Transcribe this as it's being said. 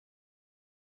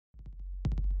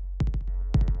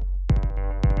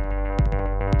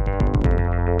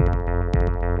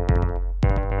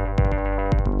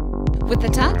With the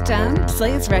top down,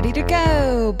 sleigh is ready to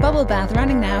go. Bubble bath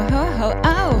running now, ho ho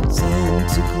oh.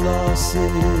 Santa Claus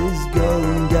is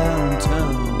going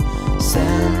downtown.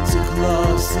 Santa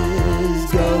Claus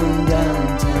is going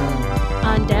downtown.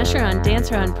 On Dasher, on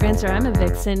Dancer, on Prancer, I'm a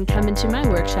vixen. Come into my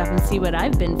workshop and see what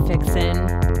I've been fixin'.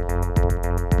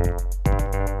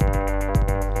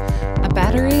 A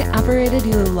battery-operated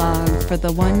Yule log for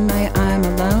the one night I'm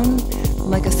alone.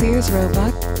 Like a Sears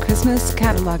Roebuck Christmas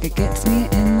catalog, it gets me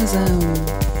in the zone.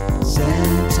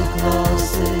 Santa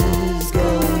Claus is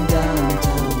going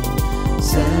downtown.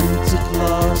 Santa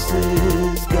Claus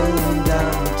is going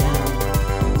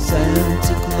downtown.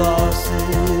 Santa Claus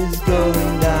is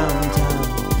going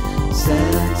downtown.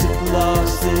 Santa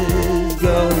Claus is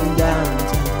going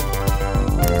downtown.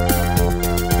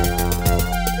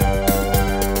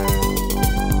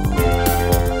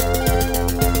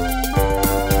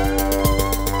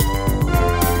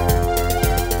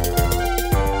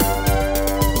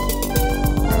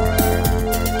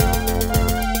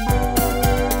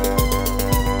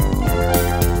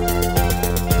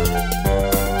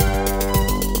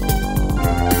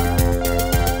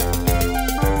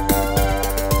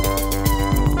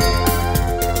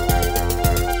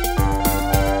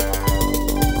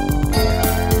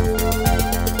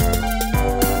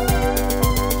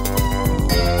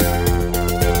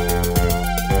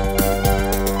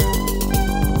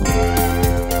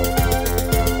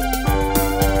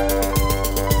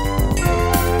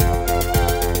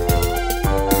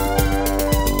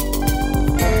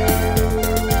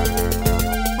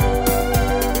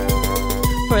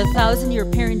 For 1,000-year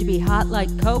pairing to be hot like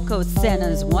cocoa,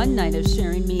 Santa's one night of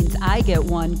sharing means I get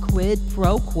one quid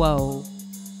pro quo.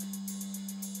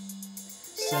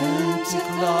 Santa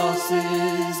Claus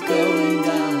is going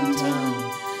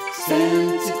downtown.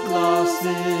 Santa Claus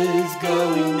is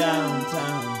going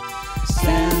downtown.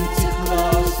 Santa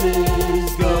Claus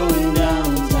is going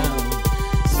downtown.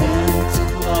 Santa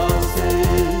Claus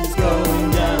is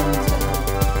going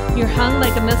downtown. You're hung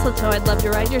like a mistletoe, I'd love to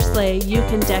ride your sleigh. You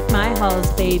can deck my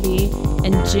halls, baby,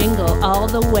 and jingle all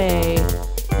the way.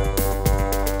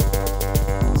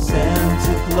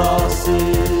 Santa Claus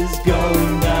is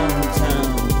going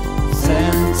downtown.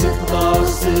 Santa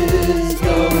Claus is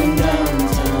going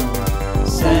downtown.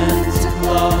 Santa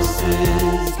Claus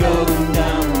is going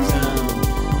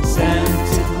downtown.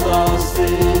 Santa Claus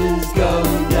is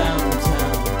going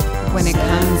downtown. When it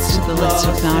comes to the list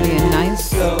of naughty and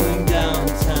nice, going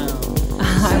downtown.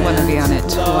 I want to be on it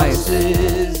twice. Santa Claus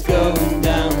is